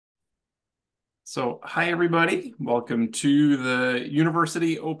So, hi everybody. Welcome to the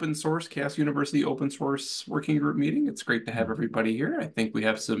University Open Source, Chaos University Open Source Working Group meeting. It's great to have everybody here. I think we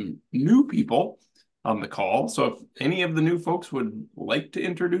have some new people on the call. So if any of the new folks would like to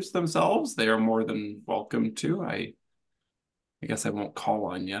introduce themselves, they are more than welcome to. I guess I won't call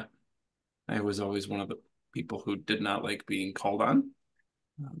on you. I was always one of the people who did not like being called on.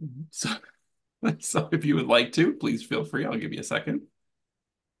 So, so if you would like to, please feel free. I'll give you a second.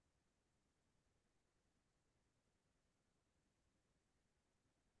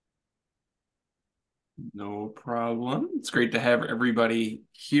 No problem. It's great to have everybody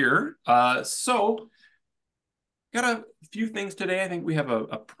here. So got a few things today. I think we have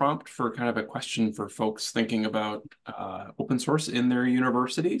a prompt for kind of a question for folks thinking about open source in their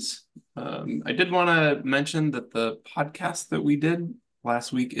universities. I did want to mention that the podcast that we did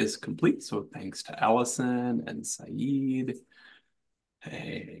last week is complete. So thanks to Allison and Saeed.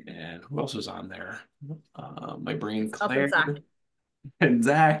 Hey, and who else was on there? My brain, Up and Claire Zach. and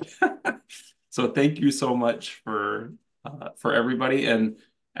Zach. So thank you so much for everybody. And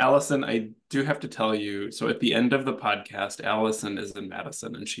Allison, I do have to tell you, so at the end of the podcast, Allison is in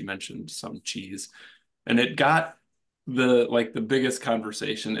Madison and she mentioned some cheese. And it got the biggest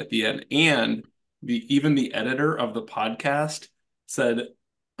conversation at the end. And even the editor of the podcast said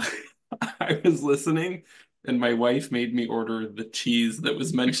I was listening and my wife made me order the cheese that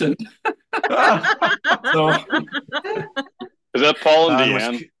was mentioned. So Is that Paul and Don,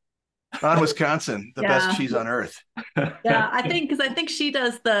 Deanne? Don, Wisconsin, the best Yeah. cheese on earth. Yeah, I think she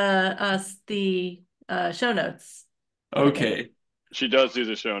does the show notes. okay. She does do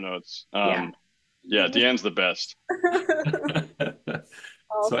the show notes. Yeah, Deanne's the best.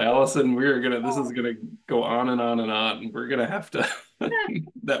 So Allison, this is gonna go on and on and on. We're gonna have to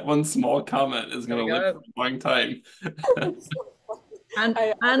that one small comment is gonna live for a long time.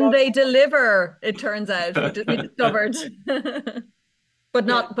 And they deliver, it turns out. We discovered. But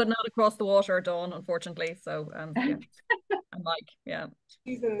not across the water, Dawn, unfortunately. So yeah. And Mike, yeah.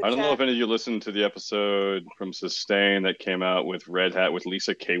 I don't know if any of you listened to the episode from Sustain that came out with Red Hat with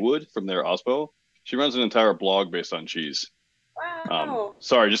Lisa Kaywood from their OSPO. She runs an entire blog based on cheese. Wow.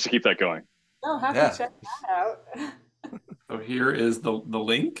 Sorry, just to keep that going. I'll have to check that out. So here is the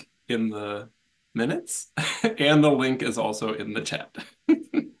link in the minutes, and the link is also in the chat.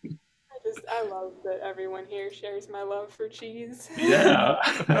 I love that everyone here shares my love for cheese. Yeah.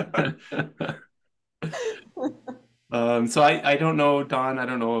 So I don't know, Dawn, I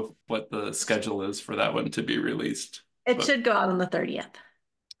don't know what the schedule is for that one to be released. It should go out on the 30th.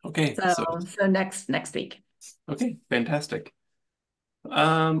 Okay. So next week. Okay, fantastic.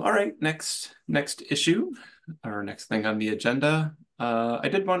 All right, next issue, or next thing on the agenda. I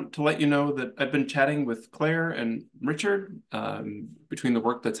did want to let you know that I've been chatting with Claire and Richard between the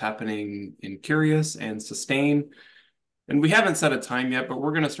work that's happening in Curious and Sustain. And we haven't set a time yet, but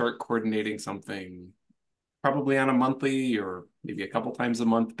we're going to start coordinating something probably on a monthly or maybe a couple times a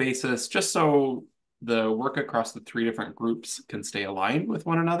month basis, just so the work across the 3 different groups can stay aligned with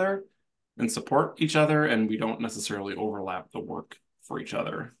one another and support each other, and we don't necessarily overlap the work for each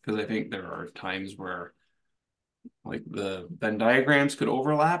other. Because I think there are times where like the Venn diagrams could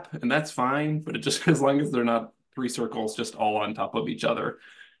overlap, and that's fine, but it just as long as they're not 3 circles just all on top of each other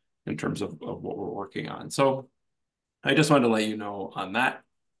in terms of what we're working on. So I just wanted to let you know on that.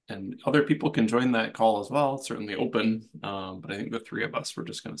 And other people can join that call as well. It's certainly open, but I think the 3 of us, we're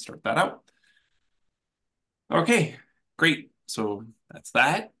just going to start that out. Okay, great. So that's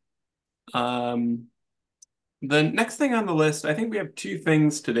that. The next thing on the list, I think we have 2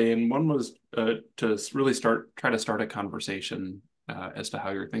 things today, and one was to really try to start a conversation as to how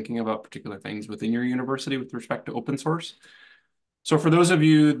you're thinking about particular things within your university with respect to open source. So for those of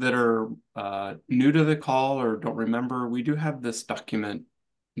you that are new to the call or don't remember, we do have this document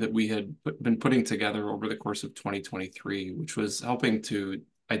that we had been putting together over the course of 2023, which was helping to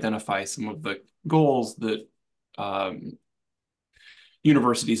identify some of the goals that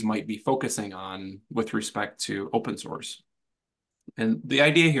universities might be focusing on with respect to open source. And the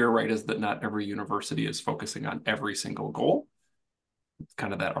idea here, right, is that not every university is focusing on every single goal. It's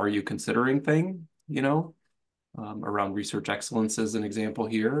kind of that are you considering thing, you know, around research excellence as an example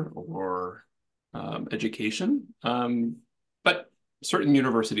here, or education. But certain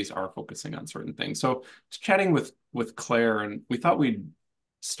universities are focusing on certain things. So just chatting with Claire, and we thought we'd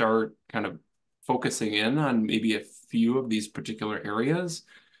start kind of focusing in on maybe a few of these particular areas.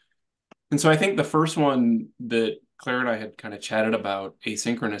 And so I think the first one that Claire and I had kind of chatted about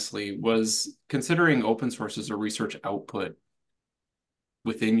asynchronously was considering open source as a research output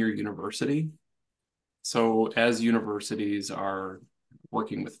within your university. So as universities are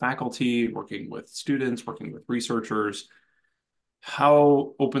working with faculty, working with students, working with researchers,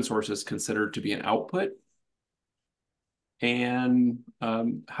 how open source is considered to be an output, and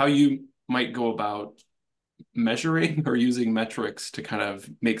how you might go about measuring or using metrics to kind of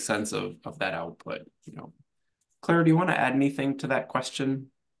make sense of that output. Claire, do you want to add anything to that question?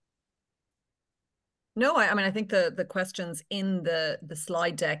 No, I mean, I think the questions in the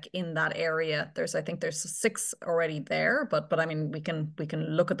slide deck in that area, I think there's 6 already there, but I mean, we can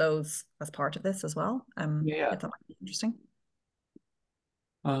look at those as part of this as well. Yeah. If that might be interesting.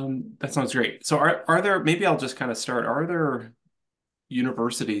 That sounds great. So are there, maybe I'll just kind of start, are there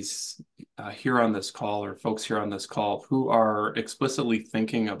universities here on this call, or folks here on this call, who are explicitly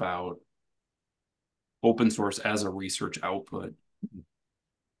thinking about open source as a research output?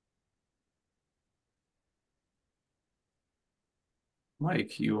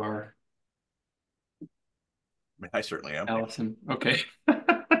 Mike, you are. I mean, I certainly am. Allison, okay.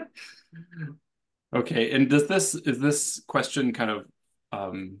 Okay, and is this question kind of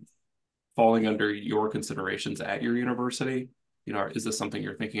falling under your considerations at your university? Is this something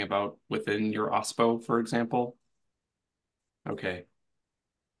you're thinking about within your OSPO, for example? Okay.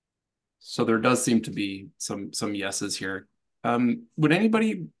 So there does seem to be some yeses here. Would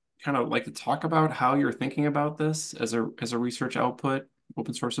anybody kind of like to talk about how you're thinking about this as a research output,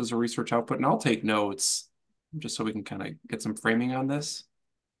 open source as a research output? And I'll take notes just so we can kind of get some framing on this.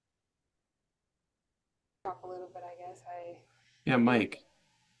 Talk a little bit, I guess. Yeah, Mike,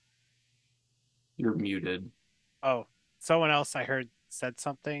 you're muted. Oh, someone else I heard said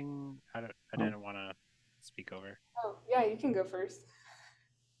something. I didn't want to speak over. Oh, yeah, you can go first.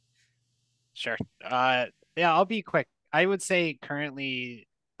 Sure. Yeah, I'll be quick. I would say currently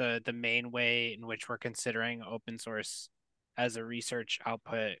the main way in which we're considering open source as a research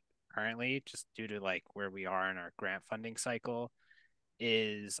output currently, just due to like where we are in our grant funding cycle,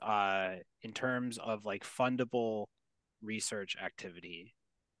 is in terms of like fundable research activity.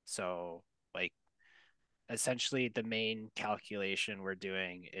 So like essentially the main calculation we're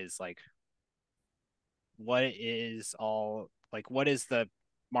doing is like what is the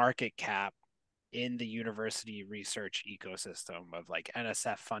market cap in the university research ecosystem of like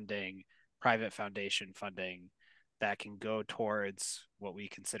NSF funding, private foundation funding that can go towards what we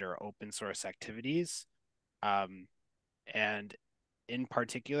consider open source activities. And in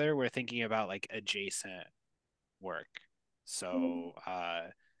particular, we're thinking about like adjacent work. So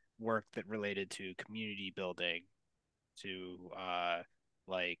work that related to community building, to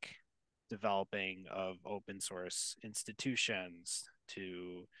like developing of open source institutions,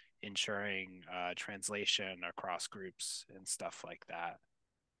 to ensuring translation across groups and stuff like that.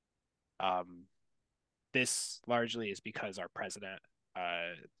 This largely is because our president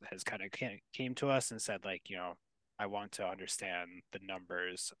has kind of came to us and said, like, I want to understand the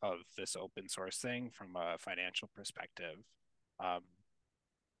numbers of this open source thing from a financial perspective,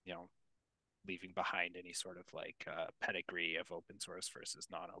 leaving behind any sort of like pedigree of open source versus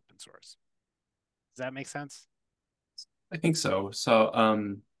non-open source. Does that make sense? I think so. So I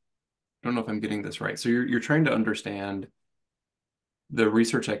don't know if I'm getting this right. So you're trying to understand the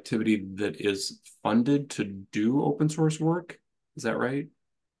research activity that is funded to do open source work. Is that right?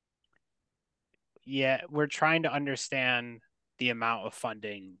 Yeah, we're trying to understand the amount of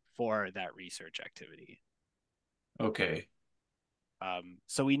funding for that research activity. Okay.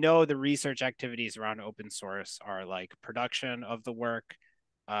 So we know the research activities around open source are like production of the work,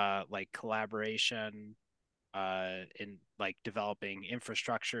 like collaboration, in like developing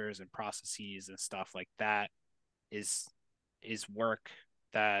infrastructures and processes and stuff like that is work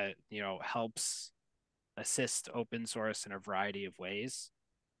that helps assist open source in a variety of ways.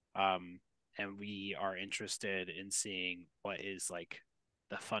 And we are interested in seeing what is like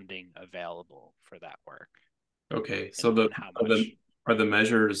the funding available for that work. Okay, so are the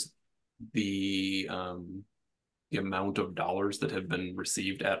measures the amount of dollars that have been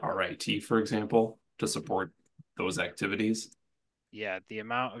received at RIT, for example, to support those activities? Yeah, the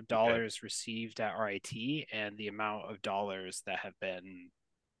amount of dollars received at RIT and the amount of dollars that have been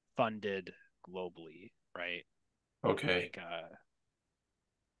funded globally, right? Okay. Like,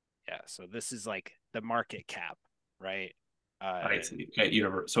 yeah, so this is like the market cap, right? I see. At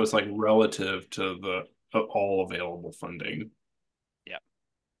universe, so it's like relative to the all available funding. Yeah.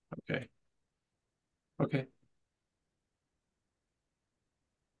 Okay. Okay.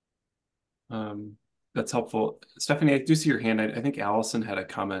 That's helpful. Stephanie, I do see your hand. I think Allison had a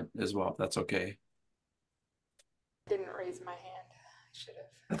comment as well, if that's okay. Didn't raise my hand. I should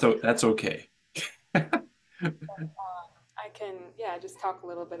have. That's okay. I can, just talk a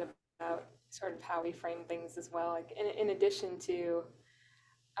little bit about sort of how we frame things as well. Like in addition to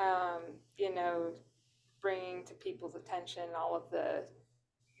you know, bringing to people's attention all of the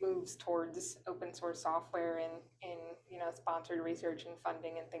moves towards open source software in you know, sponsored research and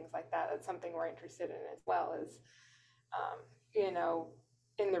funding and things like that. That's something we're interested in as well, as you know,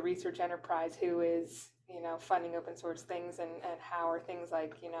 in the research enterprise, who is, you know, funding open source things, and how are things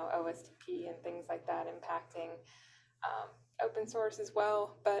like, you know, OSTP and things like that impacting open source as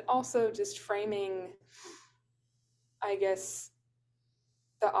well. But also just framing, I guess,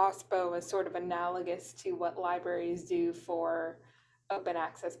 the OSPO as sort of analogous to what libraries do for open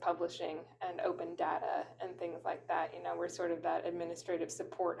access publishing and open data and things like that. You know, we're sort of that administrative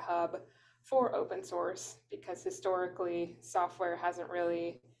support hub for open source, because historically software hasn't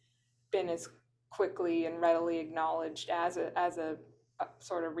really been as quickly and readily acknowledged as a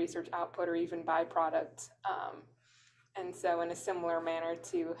sort of research output or even byproduct. And so in a similar manner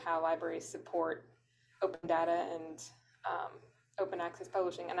to how libraries support open data and open access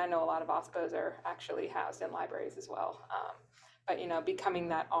publishing, and I know a lot of OSPOs are actually housed in libraries as well, but you know, becoming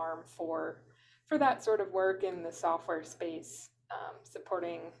that arm for that sort of work in the software space,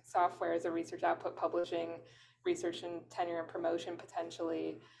 supporting software as a research output, publishing, research and tenure and promotion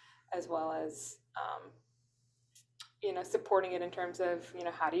potentially, as well as you know, supporting it in terms of, you know,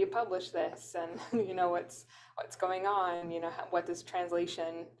 how do you publish this, and you know, what's going on, you know, what does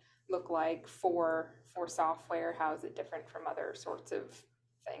translation look like for software, how is it different from other sorts of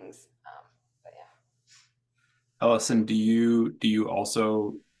things. But yeah. Allison, do you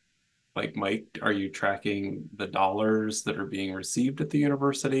also, like Mike, are you tracking the dollars that are being received at the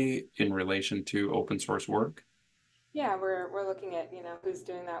university in relation to open source work? Yeah, we're looking at, you know, who's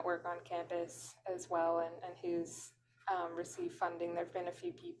doing that work on campus as well, and who's received funding. There've been a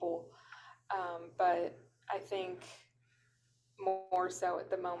few people, but I think more so at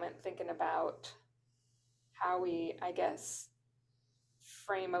the moment thinking about how we, I guess,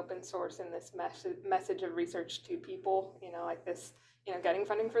 frame open source in this message of research to people, you know, like this, you know, getting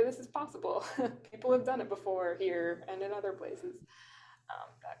funding for this is possible. People have done it before here and in other places,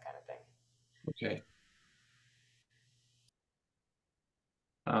 that kind of thing. Okay.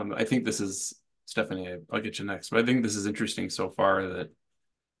 I think this is, Stephanie, I'll get you next, but I think this is interesting so far that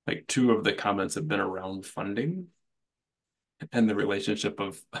like two of the comments have been around funding and the relationship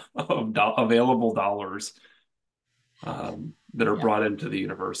of available dollars that are brought into the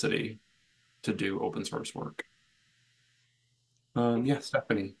university to do open source work. Yeah,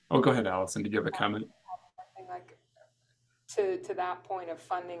 Stephanie. Oh, go ahead, Allison. Did you have a comment? Like to that point of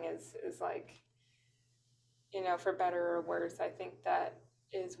funding is like, you know, for better or worse, I think that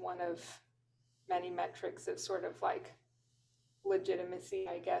is one of many metrics of sort of like legitimacy,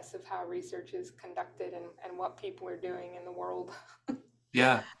 I guess, of how research is conducted and what people are doing in the world.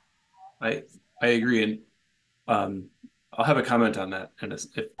 Yeah, I agree. And I'll have a comment on that. And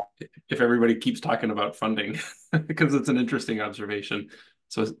if everybody keeps talking about funding, because it's an interesting observation.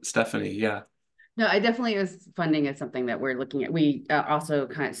 So Stephanie, yeah. No, I definitely was funding is something that we're looking at. We also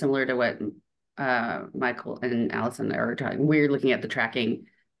kind of similar to what Michael and Allison are talking. We're looking at the tracking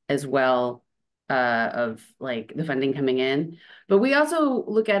as well of like the funding coming in, but we also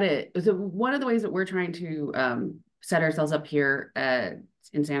look at it. So one of the ways that we're trying to set ourselves up here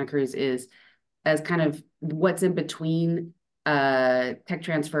in Santa Cruz is as kind of what's in between tech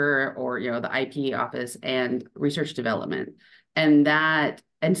transfer, or you know, the IP office and research development, and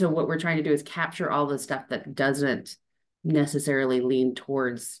so what we're trying to do is capture all the stuff that doesn't necessarily lean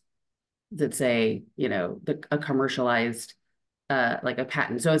towards, let's say, you know, a commercialized like a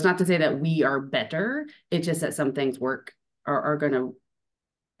patent. So it's not to say that we are better. It's just that some things are going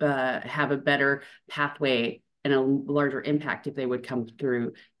to have a better pathway and a larger impact if they would come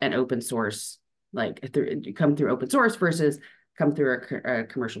through an open source, come through open source versus come through a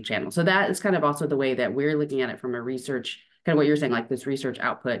commercial channel. So that is kind of also the way that we're looking at it from a research, kind of what you're saying, like this research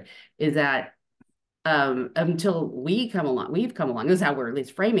output is that until we've come along, this is how we're at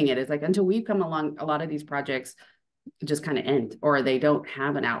least framing it, is like until we've come along, a lot of these projects just kind of end, or they don't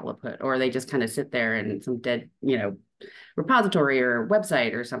have an output, or they just kind of sit there in some dead, you know, repository or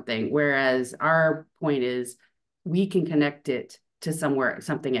website or something. Whereas our point is we can connect it to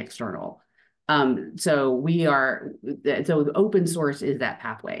something external. So the open source is that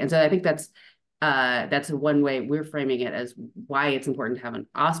pathway. And so I think that's one way we're framing it, as why it's important to have an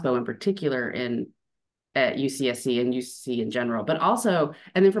OSPO in particular at UCSC and UC in general, but also,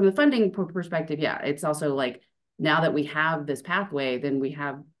 and then from the funding perspective, yeah, it's also like, now that we have this pathway, then we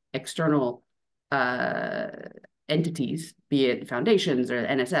have external entities, be it foundations or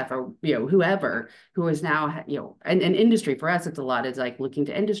NSF or, you know, whoever, who is now, you know, and industry for us, it's a lot, is like looking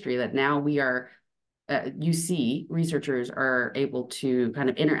to industry that now we are UC researchers are able to kind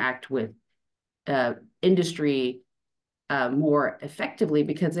of interact with industry more effectively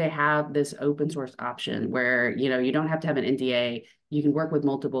because they have this open source option where, you know, you don't have to have an NDA. You can work with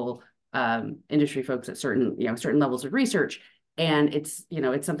multiple industry folks at certain levels of research. And it's, you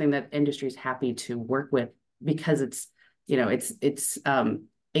know, it's something that industry is happy to work with because it's, you know,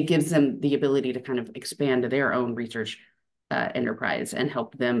 it gives them the ability to kind of expand their own research enterprise and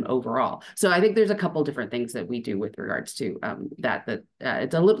help them overall. So I think there's a couple different things that we do with regards to that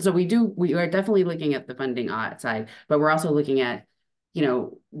it's a little, so we are definitely looking at the funding side, but we're also looking at, you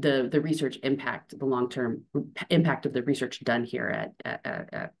know, the research impact, the long-term impact of the research done here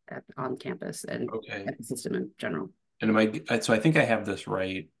at on campus and at the system in general. And so I think I have this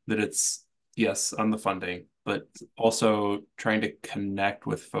right, that it's, yes, on the funding, but also trying to connect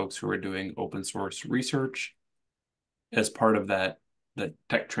with folks who are doing open source research as part of the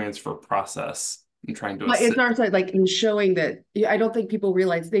tech transfer process and trying to it's also like in showing that I don't think people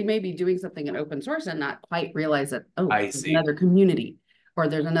realize they may be doing something in open source and not quite realize that, oh, there's another community or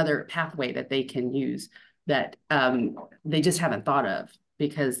there's another pathway that they can use that they just haven't thought of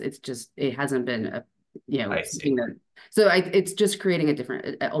because it hasn't been something that, so it's just creating a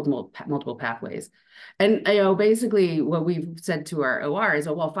different multiple pathways. And you know, basically what we've said to our OR is,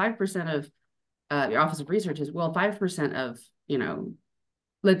 well, 5% of your Office of Research is, well, 5% of, you know,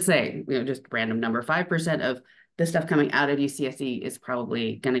 let's say, you know, just random number, 5% of the stuff coming out of UCSC is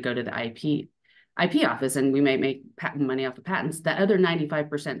probably going to go to the IP office, and we may make patent money off the patents. That other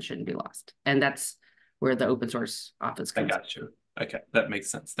 95% shouldn't be lost. And that's where the open source office comes. I got you. Okay, that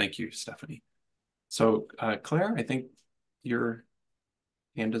makes sense. Thank you, Stephanie. So Claire, I think your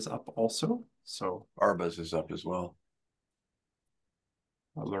hand is up also. So Arba's is up as well.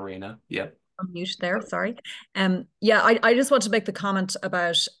 Lorena, yep. Mute there, sorry. Yeah, I just want to make the comment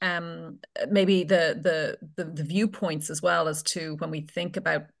about maybe the viewpoints as well as to when we think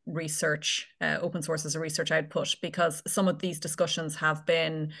about research, open source as a research output, because some of these discussions have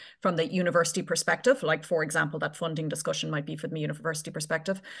been from the university perspective, like for example, that funding discussion might be from the university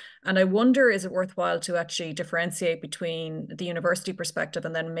perspective. And I wonder, is it worthwhile to actually differentiate between the university perspective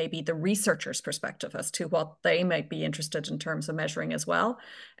and then maybe the researcher's perspective as to what they might be interested in terms of measuring as well?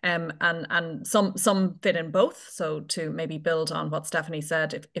 And some fit in both. So to maybe build on what Stephanie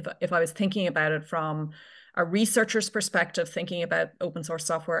said, if I was thinking about it from a researcher's perspective, thinking about open source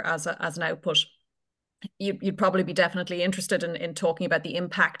software as an output, you'd probably be definitely interested in talking about the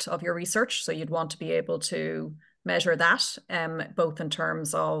impact of your research. So you'd want to be able to measure that, both in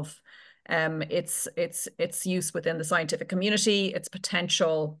terms of its use within the scientific community, its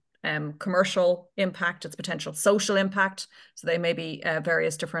potential commercial impact, its potential social impact. So they may be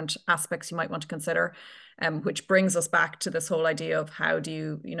various different aspects you might want to consider, which brings us back to this whole idea of how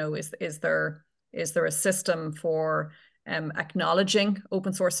do you know, is there a system for acknowledging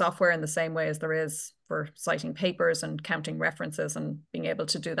open source software in the same way as there is for citing papers and counting references and being able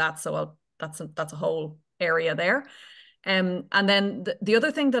to do that. So that's a whole area there. And then the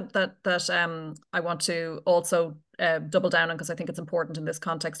other thing that I want to also double down on, because I think it's important in this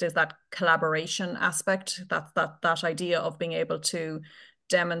context, is that collaboration aspect, that idea of being able to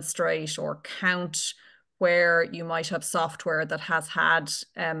demonstrate or count where you might have software that has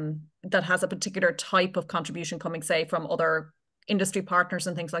a particular type of contribution coming, say, from other industry partners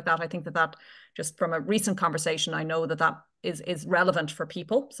and things like that. I think that just from a recent conversation, I know that is relevant for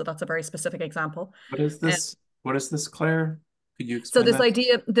people. So that's a very specific example. What is this, Claire? Could you explain so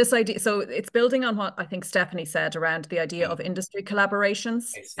this idea, so it's building on what I think Stephanie said around the idea of industry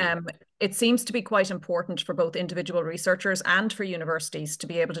collaborations. It seems to be quite important for both individual researchers and for universities to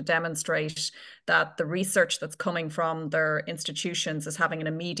be able to demonstrate that the research that's coming from their institutions is having an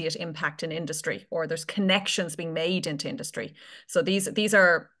immediate impact in industry, or there's connections being made into industry. So these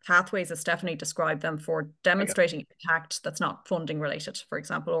are pathways, as Stephanie described them, for demonstrating impact that's not funding related, for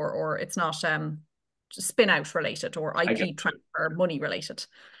example, or it's not spin out related or IP transfer money related.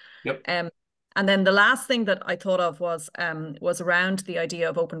 Yep. And then the last thing that I thought of was around the idea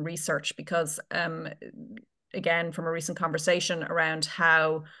of open research, because again, from a recent conversation around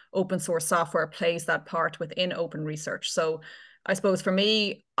how open source software plays that part within open research. So I suppose for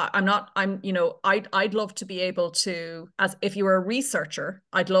me, I'd love to be able to, as if you were a researcher,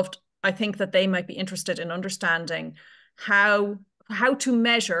 I think that they might be interested in understanding how to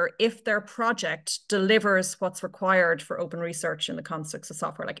measure if their project delivers what's required for open research in the context of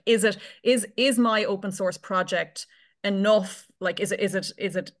software. Like, is my open source project enough? Like, has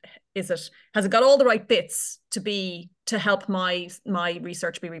it got all the right bits to help my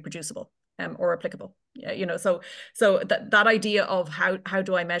research be reproducible or applicable? Yeah, so that idea of how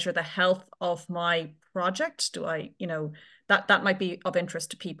do I measure the health of my project? Do I, that might be of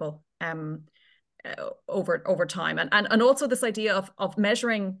interest to people over time. And also this idea of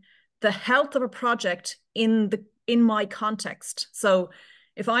measuring the health of a project in my context. So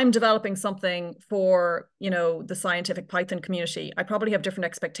if I'm developing something for, the scientific Python community, I probably have different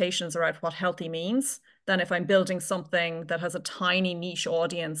expectations around what healthy means than if I'm building something that has a tiny niche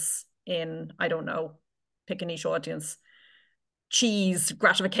audience in, I don't know, pick a niche audience, cheese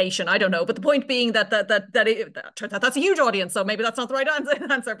gratification, I don't know. But the point being that turns out that's a huge audience, so maybe that's not the right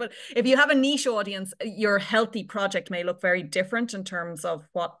answer. But if you have a niche audience, your healthy project may look very different in terms of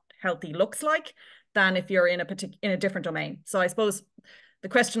what healthy looks like than if you're in a different domain. So I suppose the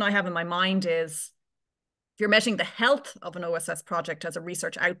question I have in my mind is, if you're measuring the health of an OSS project as a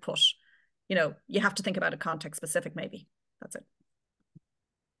research output, you have to think about a context specific, maybe. That's it.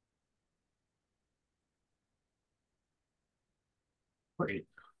 Great.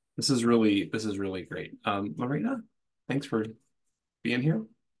 This is really great. Marina, thanks for being here.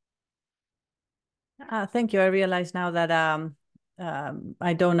 Thank you. I realize now that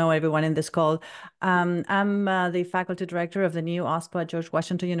I don't know everyone in this call. I'm the faculty director of the new OSPO at George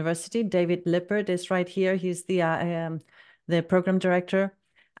Washington University. David Lippert is right here. He's the program director.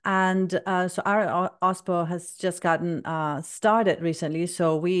 And so our OSPO has just gotten started recently,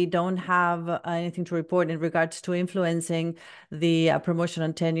 so we don't have anything to report in regards to influencing the promotion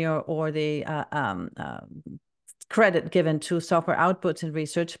and tenure or the credit given to software outputs in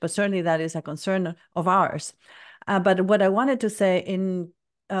research, but certainly that is a concern of ours. But what I wanted to say in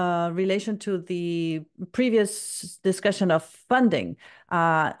relation to the previous discussion of funding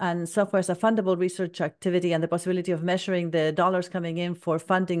and software as a fundable research activity and the possibility of measuring the dollars coming in for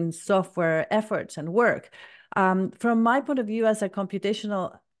funding software efforts and work. From my point of view as a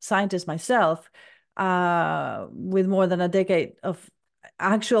computational scientist myself, with more than a decade of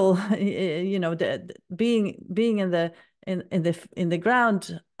actual, being in the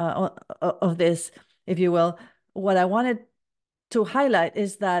ground of this, if you will, what I wanted to highlight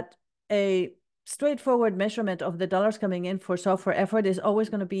is that a straightforward measurement of the dollars coming in for software effort is always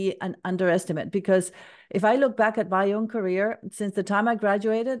going to be an underestimate, because if I look back at my own career, since the time I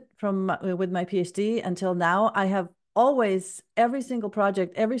graduated with my PhD until now, I have always, every single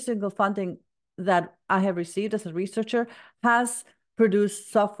project, every single funding that I have received as a researcher has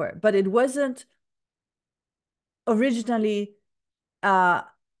produced software, but it wasn't originally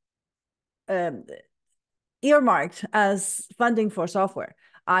earmarked as funding for software.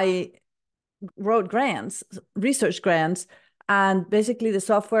 I wrote grants, research grants, and basically the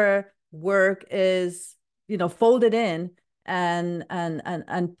software work is, folded in and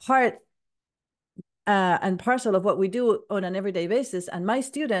part and parcel of what we do on an everyday basis. And my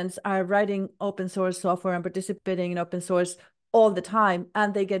students are writing open source software and participating in open source all the time,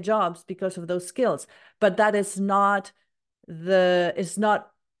 and they get jobs because of those skills. But that is not there's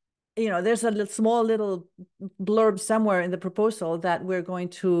a small little blurb somewhere in the proposal that we're going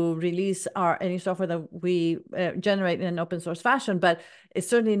to release any software that we generate in an open source fashion, but it's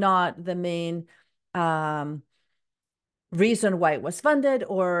certainly not the main reason why it was funded,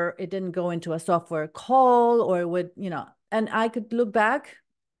 or it didn't go into a software call, or it would, and I could look back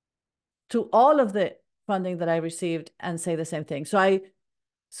to all of the funding that I received and say the same thing. So I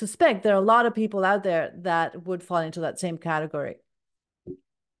suspect there are a lot of people out there that would fall into that same category.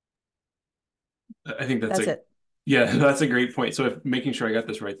 I think that's it. Yeah, that's a great point. So making sure I got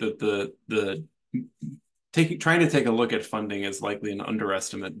this right, trying to take a look at funding is likely an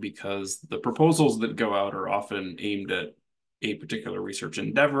underestimate, because the proposals that go out are often aimed at a particular research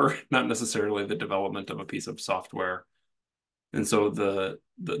endeavor, not necessarily the development of a piece of software. And so the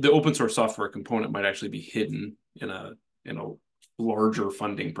open source software component might actually be hidden in a larger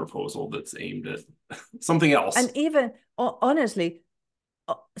funding proposal that's aimed at something else. And even honestly,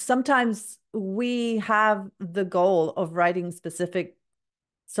 sometimes we have the goal of writing specific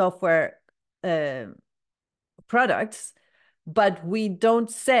software products, but we don't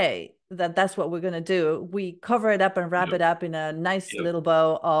say that that's what we're going to do. We cover it up and wrap it up in a nice little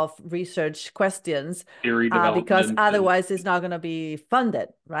bow of research questions, because otherwise it's not going to be funded,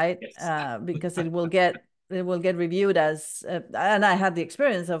 right? Yes. Because it will get reviewed as, and I had the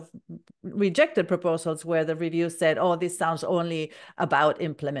experience of rejected proposals where the review said, "Oh, this sounds only about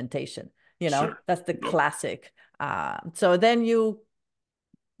implementation." Sure. That's the classic. So then you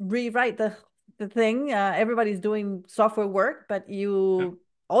rewrite the thing. Everybody's doing software work, but you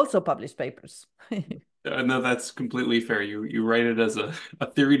also publish papers. No, that's completely fair. You write it as a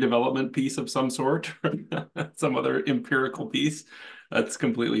theory development piece of some sort, some other empirical piece. That's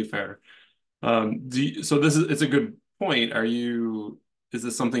completely fair. So it's a good point. Are you is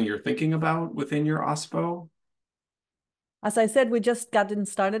this something you're thinking about within your OSPO? As I said, we just gotten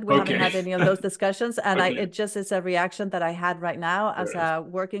started. We haven't Okay. had any of those discussions. And Okay. it just is a reaction that I had right now as Fair a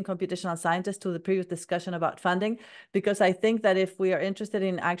working computational scientist to the previous discussion about funding, because I think that if we are interested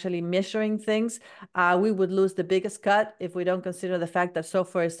in actually measuring things, we would lose the biggest cut if we don't consider the fact that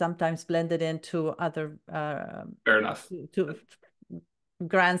software is sometimes blended into other Fair enough. to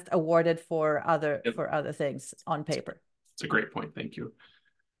grants awarded for other Yep. things on paper. It's a great point. Thank you.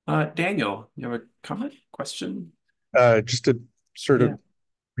 Daniel, you have a comment, question? Just to sort of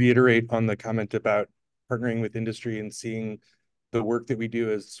reiterate on the comment about partnering with industry and seeing the work that we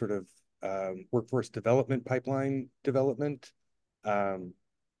do as sort of workforce development, pipeline development,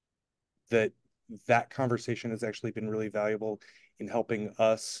 that conversation has actually been really valuable in helping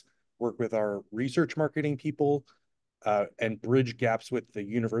us work with our research marketing people and bridge gaps with the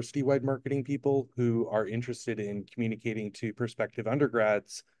university-wide marketing people who are interested in communicating to prospective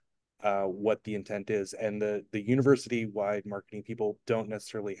undergrads what the intent is. And the university-wide marketing people don't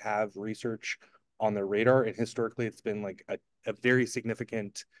necessarily have research on their radar. And historically, it's been like a very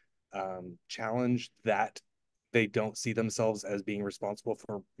significant challenge that they don't see themselves as being responsible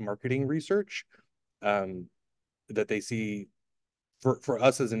for marketing research, that they see, for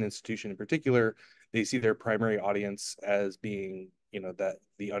us as an institution in particular, they see their primary audience as being, that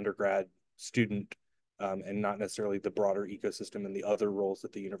the undergrad student, and not necessarily the broader ecosystem and the other roles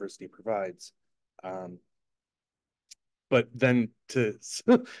that the university provides. But then to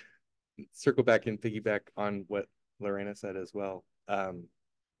circle back and piggyback on what Lorena said as well,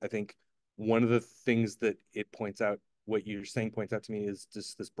 I think one of the things that it points out, what you're saying points out to me, is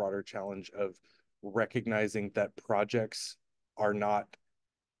just this broader challenge of recognizing that projects are not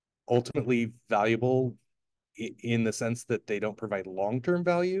ultimately valuable in the sense that they don't provide long-term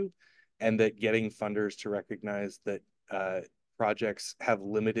value, and that getting funders to recognize that projects have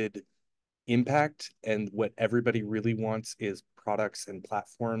limited impact, and what everybody really wants is products and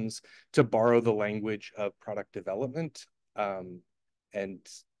platforms, to borrow the language of product development, and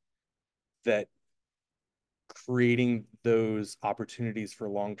that creating those opportunities for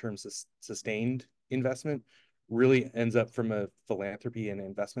long-term sustained investment really ends up, from a philanthropy and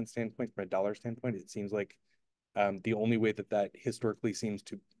investment standpoint, from a dollar standpoint, it seems like the only way that historically seems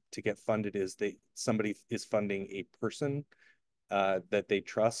to get funded is somebody is funding a person that they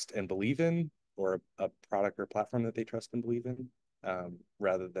trust and believe in, or a product or platform that they trust and believe in,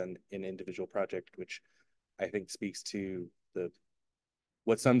 rather than an individual project, which I think speaks to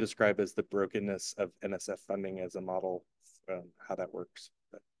what some describe as the brokenness of NSF funding as a model, how that works.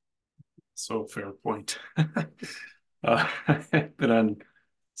 So fair point. I've been on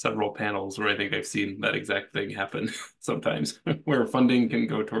several panels where I think I've seen that exact thing happen sometimes, where funding can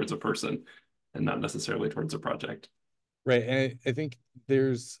go towards a person and not necessarily towards a project. Right, and I think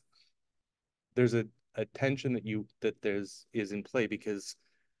there's a tension that is in play, because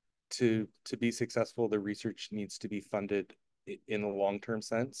to be successful, the research needs to be funded in the long-term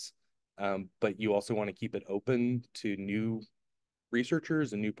sense, but you also want to keep it open to new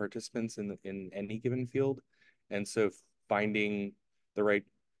researchers and new participants in any given field. And so finding the right,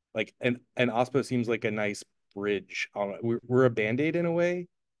 like, and OSPO seems like a nice bridge. We're a band-aid in a way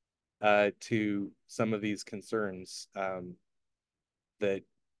to some of these concerns, that,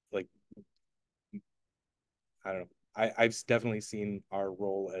 like, I don't know, I've definitely seen our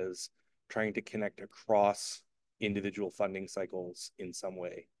role as trying to connect across individual funding cycles in some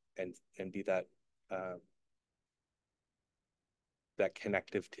way, and be that that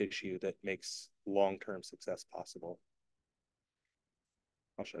connective tissue that makes long-term success possible.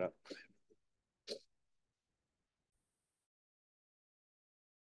 I'll shut up.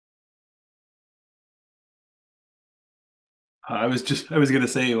 I was going to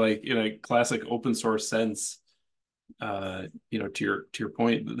say, like, in a classic open source sense, to your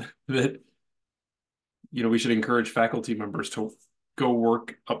point, that, we should encourage faculty members to go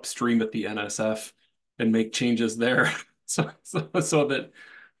work upstream at the NSF and make changes there, so that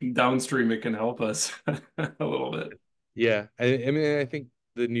downstream it can help us a little bit. Yeah, I mean, I think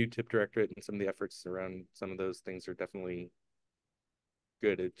the new TIP directorate and some of the efforts around some of those things are definitely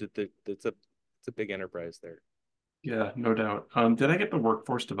good. It's a big enterprise there. Yeah, no doubt. Did I get the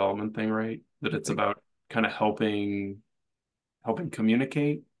workforce development thing right? That it's about kind of helping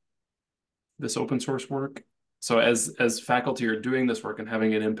communicate this open source work. So as faculty are doing this work and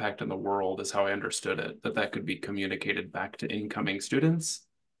having an impact in the world, is how I understood it, that could be communicated back to incoming students.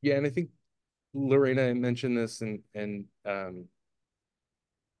 Yeah, and I think Lorena mentioned this, and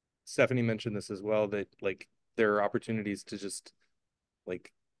Stephanie mentioned this as well, that, like, there are opportunities to just,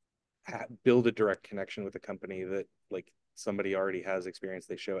 like, build a direct connection with a company that, like, somebody already has experience,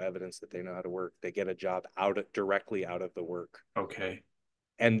 they show evidence that they know how to work, they get a job directly out of the work. Okay.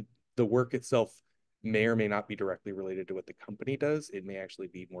 And the work itself may or may not be directly related to what the company does. It may actually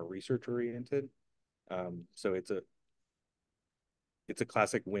be more research oriented. So it's a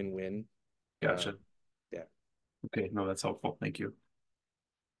classic win-win. Gotcha. Yeah. Okay, no, that's helpful. Thank you.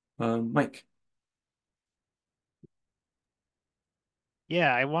 Mike.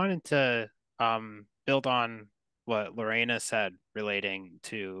 Yeah, I wanted to build on what Lorena said relating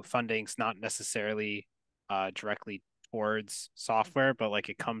to funding's not necessarily directly towards software, but like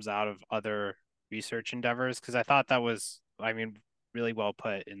it comes out of other research endeavors, because I thought that was, I mean, really well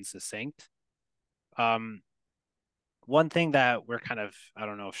put and succinct. One thing that we're kind of, I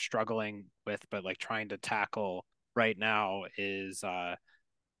don't know, struggling with, but like trying to tackle right now is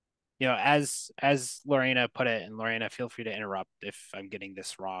you know, as Lorena put it, and Lorena, feel free to interrupt if I'm getting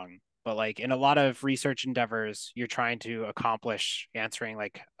this wrong, but like in a lot of research endeavors, you're trying to accomplish answering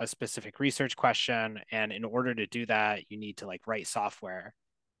like a specific research question, and in order to do that, you need to like write software.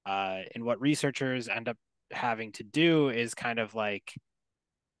 And what researchers end up having to do is kind of like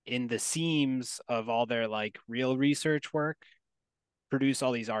in the seams of all their like real research work, produce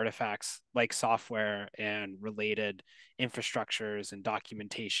all these artifacts like software and related infrastructures and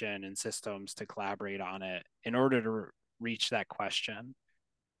documentation and systems to collaborate on it in order to reach that question.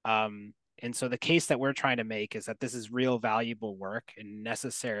 And so the case that we're trying to make is that this is real valuable work and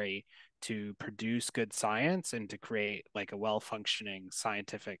necessary to produce good science and to create like a well-functioning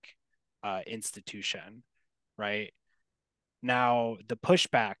scientific institution, right? Now, the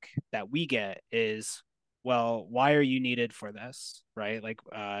pushback that we get is, well, why are you needed for this, right? Like,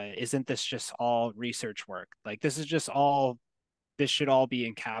 isn't this just all research work? Like, this should all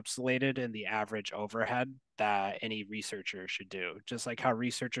be encapsulated in the average overhead that any researcher should do. Just like how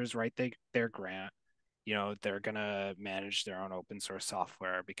researchers write their grant, you know, they're gonna manage their own open source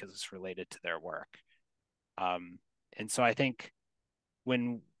software because it's related to their work. And so I think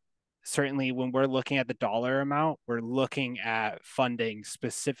certainly when we're looking at the dollar amount, we're looking at funding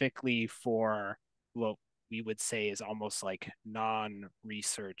specifically for what we would say is almost like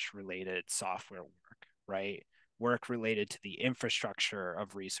non-research related software work, right? Work related to the infrastructure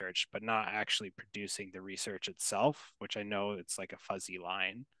of research, but not actually producing the research itself, which I know it's like a fuzzy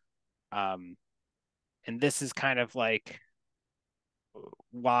line. And this is kind of like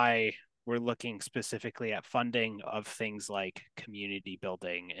why we're looking specifically at funding of things like community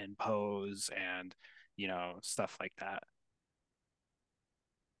building and POSE and, you know, stuff like that.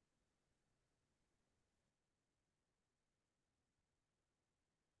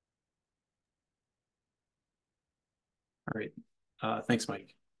 All right. Thanks,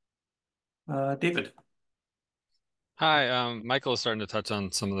 Mike. David. Hi, Michael is starting to touch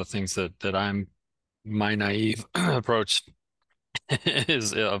on some of the things that my naive approach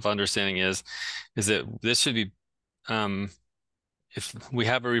is of understanding is that this should be if we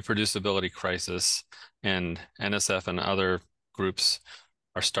have a reproducibility crisis, and NSF and other groups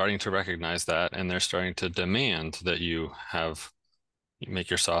are starting to recognize that, and they're starting to demand that you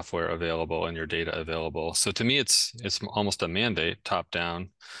make your software available and your data available. So to me, it's almost a mandate, top down.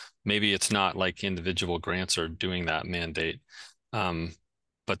 Maybe it's not like individual grants are doing that mandate,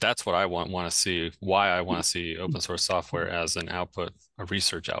 but that's what I want to see. Why I want to see open source software as an output, a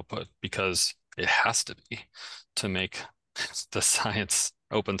research output, because it has to be to make the science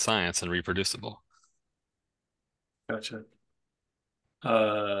open science and reproducible. Gotcha.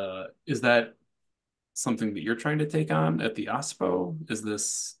 Is that something that you're trying to take on at the OSPO? Is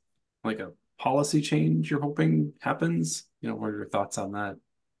this like a policy change you're hoping happens? You know, what are your thoughts on that?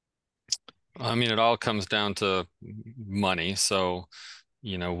 I mean, it all comes down to money. So,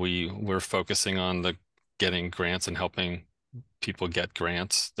 you know, we're focusing on getting grants and helping people get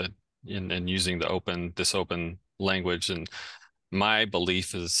grants and using this open language. And my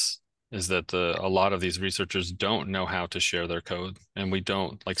belief is that a lot of these researchers don't know how to share their code, and we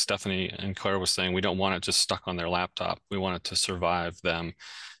don't, like Stephanie and Claire was saying, we don't want it just stuck on their laptop. We want it to survive them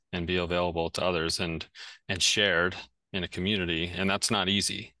and be available to others and shared in a community. And that's not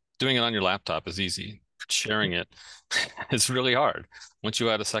easy. Doing it on your laptop is easy. Sharing it is really hard. Once you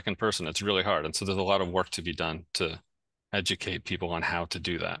add a second person, it's really hard. And so there's a lot of work to be done to educate people on how to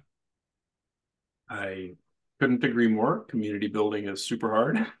do that. I couldn't agree more. Community building is super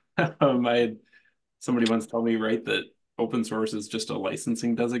hard. I had somebody once tell me, right, that open source is just a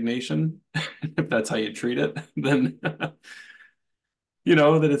licensing designation. If that's how you treat it, then you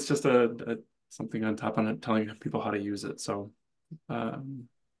know that it's just a something on top of it telling people how to use it. So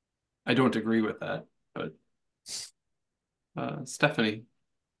I don't agree with that, but Stephanie.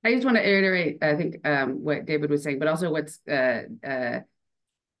 I just want to reiterate, I think, what David was saying, but also what's Daniel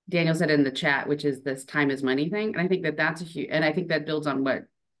said in the chat, which is this time is money thing. And I think that that's a huge, and I think that builds on what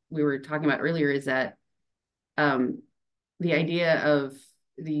we were talking about earlier, is that the idea of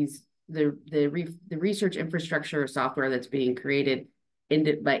the research infrastructure software that's being created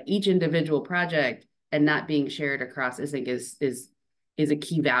by each individual project and not being shared across, I think is a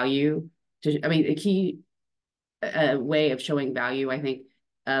key value to, I mean, a key way of showing value, I think,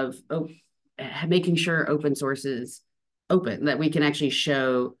 of making sure open source is open, that we can actually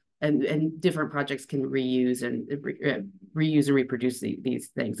show and different projects can reuse and reproduce these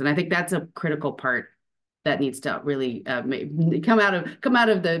things. And I think that's a critical part that needs to really come out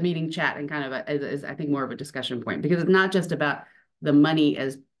of the meeting chat and kind of as I think more of a discussion point, because it's not just about the money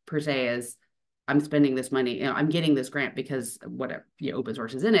as per se as I'm spending this money, you know, I'm getting this grant because whatever, you know, open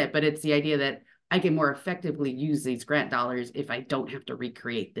source is in it, but it's the idea that I can more effectively use these grant dollars if I don't have to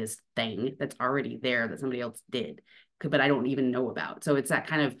recreate this thing that's already there that somebody else did, but I don't even know about. So it's that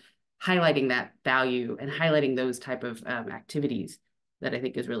kind of highlighting that value and highlighting those type of activities that I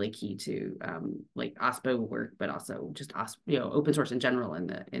think is really key to like OSPO work, but also just open source in general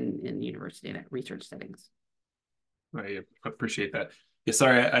in university and research settings. I appreciate that. Yeah,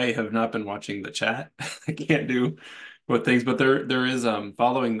 sorry, I have not been watching the chat. I can't do what things, but there is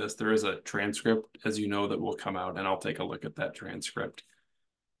following this, there is a transcript, as you know, that will come out, and I'll take a look at that transcript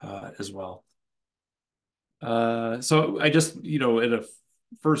as well. So I just, at a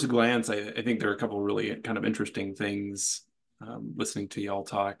first glance, I think there are a couple of really kind of interesting things listening to y'all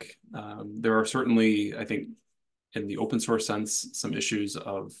talk. There are certainly, I think, in the open source sense, some issues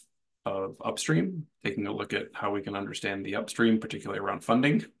of upstream, taking a look at how we can understand the upstream, particularly around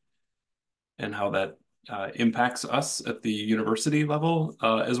funding, and how that impacts us at the university level,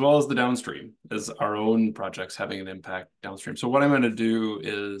 as well as the downstream, as our own projects having an impact downstream. So what I'm going to do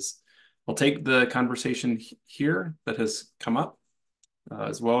is I'll take the conversation here that has come up,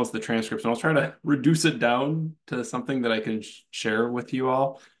 as well as the transcripts, and I'll try to reduce it down to something that I can share with you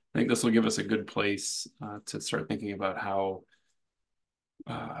all. I think this will give us a good place to start thinking about how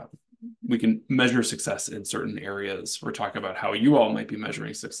we can measure success in certain areas, or talk about how you all might be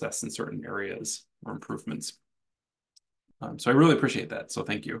measuring success in certain areas or improvements. So I really appreciate that. So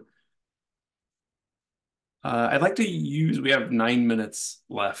thank you. I'd like to we have 9 minutes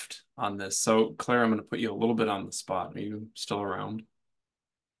left on this. So Claire, I'm going to put you a little bit on the spot. Are you still around?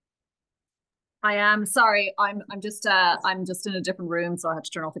 I am. Sorry, I'm just in a different room, so I had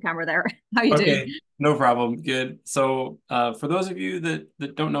to turn off the camera there. How are you doing? No problem. Good. So for those of you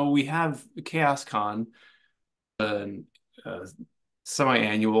that don't know, we have CHAOSScon, a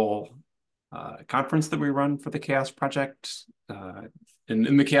semi-annual conference that we run for the CHAOSS Project.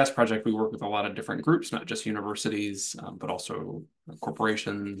 In the CHAOSS Project, we work with a lot of different groups, not just universities, but also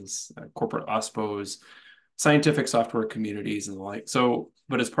corporations, corporate OSPOs, scientific software communities, and the like. So,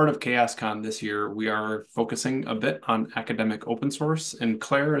 but as part of CHAOSScon this year, we are focusing a bit on academic open source, and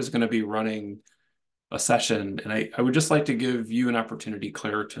Claire is going to be running a session. And I would just like to give you an opportunity,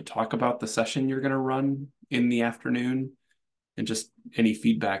 Claire, to talk about the session you're going to run in the afternoon, and just any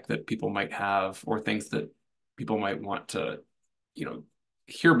feedback that people might have, or things that people might want to,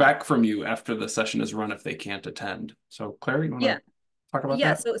 hear back from you after the session is run if they can't attend. So Claire, you want to talk about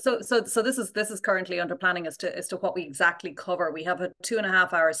that? So this is currently under planning as to what we exactly cover. We have a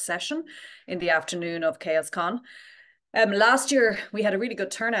 2.5-hour session in the afternoon of CHAOSScon. Last year we had a really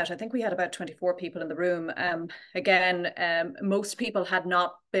good turnout. I think we had about 24 people in the room. Most people had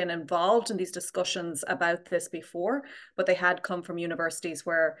not been involved in these discussions about this before, but they had come from universities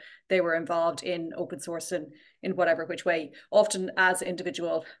where they were involved in open source in whatever which way, often as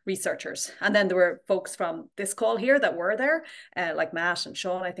individual researchers. And then there were folks from this call here that were there, like Matt and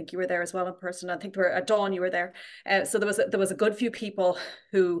Sean. I think you were there as well in person. I think Dawn, you were there. So there was a good few people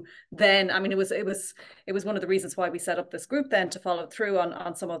who then, I mean, it was one of the reasons why we set up this group then, to follow through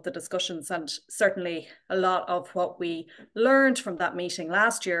on some of the discussions. And certainly a lot of what we learned from that meeting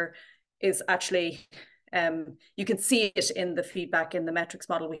last year is actually, you can see it in the feedback in the metrics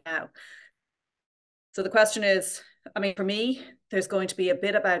model we have. So the question is, I mean, for me, there's going to be a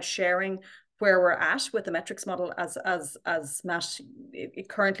bit about sharing where we're at with the metrics model as Matt, it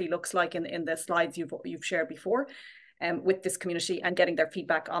currently looks like in the slides you've shared before, with this community, and getting their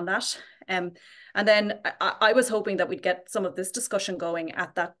feedback on that. And then I was hoping that we'd get some of this discussion going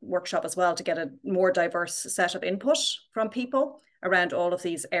at that workshop as well, to get a more diverse set of input from people around all of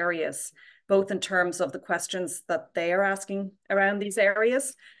these areas, both in terms of the questions that they are asking around these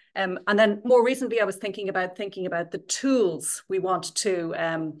areas. And then more recently, I was thinking about the tools we want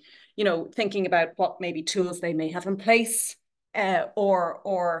to, thinking about what maybe tools they may have in place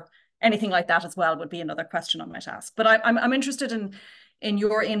or anything like that as well would be another question I might ask. But I'm interested in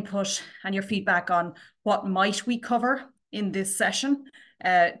your input and your feedback on what might we cover in this session,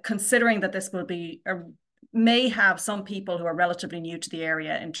 considering that this will be may have some people who are relatively new to the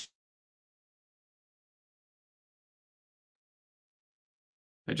area.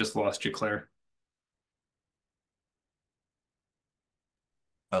 I just lost you, Claire.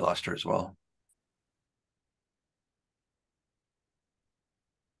 I lost her as well.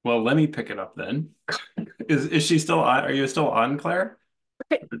 Well, let me pick it up then. Is she still on? Are you still on, Claire?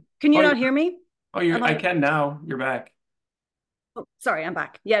 Can you not hear me? Oh, I can now. You're back. Oh, sorry, I'm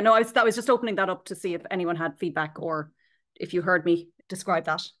back. Yeah, no, I was just opening that up to see if anyone had feedback or if you heard me describe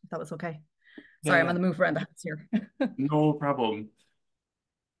that, if that was okay. Sorry, Yeah. I'm on the move around the house here. No problem.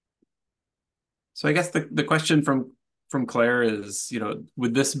 So I guess the question from Claire is,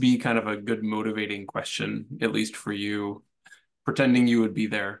 would this be kind of a good motivating question, at least for you, pretending you would be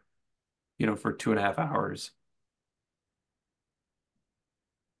there, for 2.5 hours?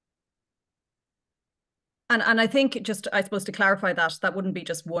 And I think just, I suppose to clarify that wouldn't be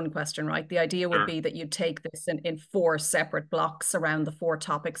just one question, right? The idea would be that you'd take this in 4 separate blocks around the 4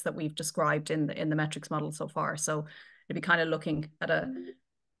 topics that we've described in the metrics model so far. So it'd be kind of looking at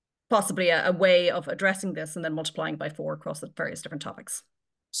possibly a way of addressing this and then multiplying by 4 across the various different topics.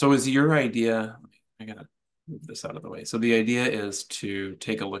 So is your idea, I gotta move this out of the way. So the idea is to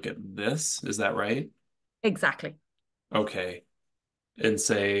take a look at this, is that right? Exactly. Okay. And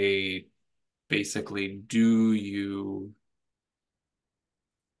say, basically,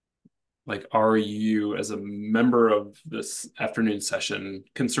 are you as a member of this afternoon session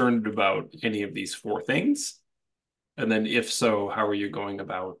concerned about any of these 4 things? And then if so, how are you going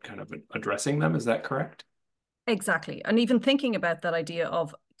about kind of addressing them? Is that correct? Exactly. And even thinking about that idea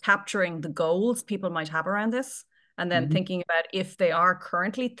of capturing the goals people might have around this, and then thinking about if they are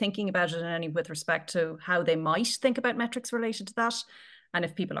currently thinking about it in any with respect to how they might think about metrics related to that. And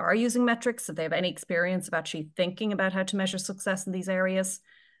if people are using metrics, if they have any experience of actually thinking about how to measure success in these areas,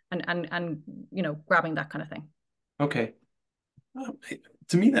 and grabbing that kind of thing. Okay.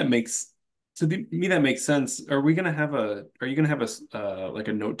 To me that makes sense. Are you gonna have a like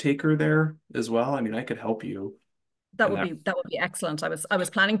a note taker there as well? I mean, I could help you. That would be excellent. I was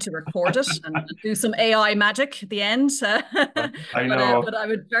planning to record it and do some AI magic at the end. I know. But I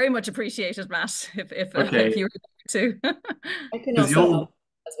would very much appreciate it, Matt, if you were to. I can also help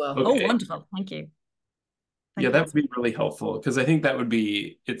as well. Okay. Oh, wonderful. Thank you. Yeah, that would be really helpful, because I think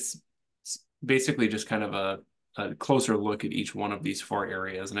it's basically just kind of a closer look at each one of these 4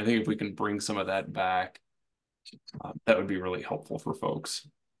 areas. And I think if we can bring some of that back, that would be really helpful for folks.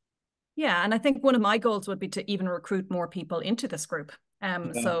 Yeah, and I think one of my goals would be to even recruit more people into this group.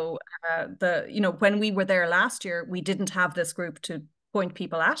 So when we were there last year, we didn't have this group to point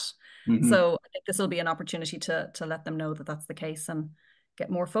people at. So I think this will be an opportunity to let them know that that's the case and get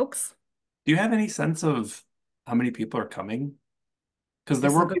more folks. Do you have any sense of how many people are coming? Because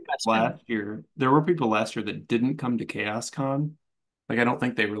there were people last year. There were people last year that didn't come to CHAOSScon. Like, I don't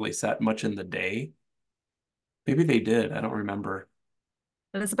think they really sat much in the day. Maybe they did. I don't remember.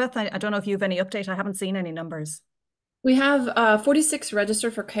 Elizabeth, I don't know if you have any update. I haven't seen any numbers. We have 46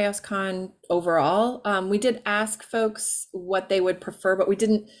 registered for CHAOSScon overall. We did ask folks what they would prefer, but we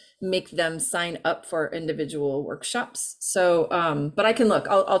didn't make them sign up for individual workshops. So, but I can look.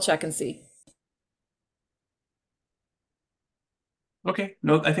 I'll check and see. Okay.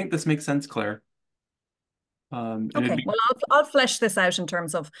 No, I think this makes sense, Claire. Okay, well, I'll flesh this out in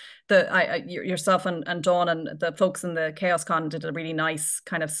terms of yourself and Dawn and the folks in the CHAOSScon did a really nice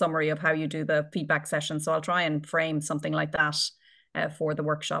kind of summary of how you do the feedback session. So I'll try and frame something like that for the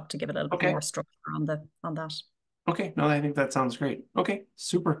workshop to give it a little bit more structure on that. Okay, no, I think that sounds great. Okay,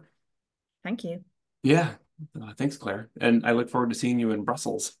 super. Thank you. Yeah, thanks, Claire. And I look forward to seeing you in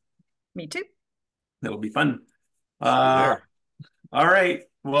Brussels. Me too. That'll be fun. All right.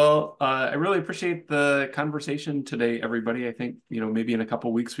 Well, I really appreciate the conversation today, everybody. I think, maybe in a couple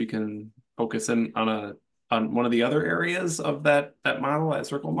of weeks we can focus in on one of the other areas of that model, that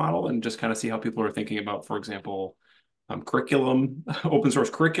circle model, and just kind of see how people are thinking about, for example, curriculum, open source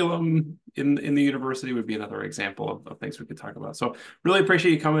curriculum in the university would be another example of things we could talk about. So really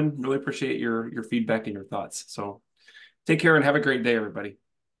appreciate you coming. Really appreciate your feedback and your thoughts. So take care and have a great day, everybody.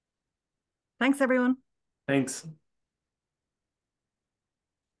 Thanks, everyone. Thanks.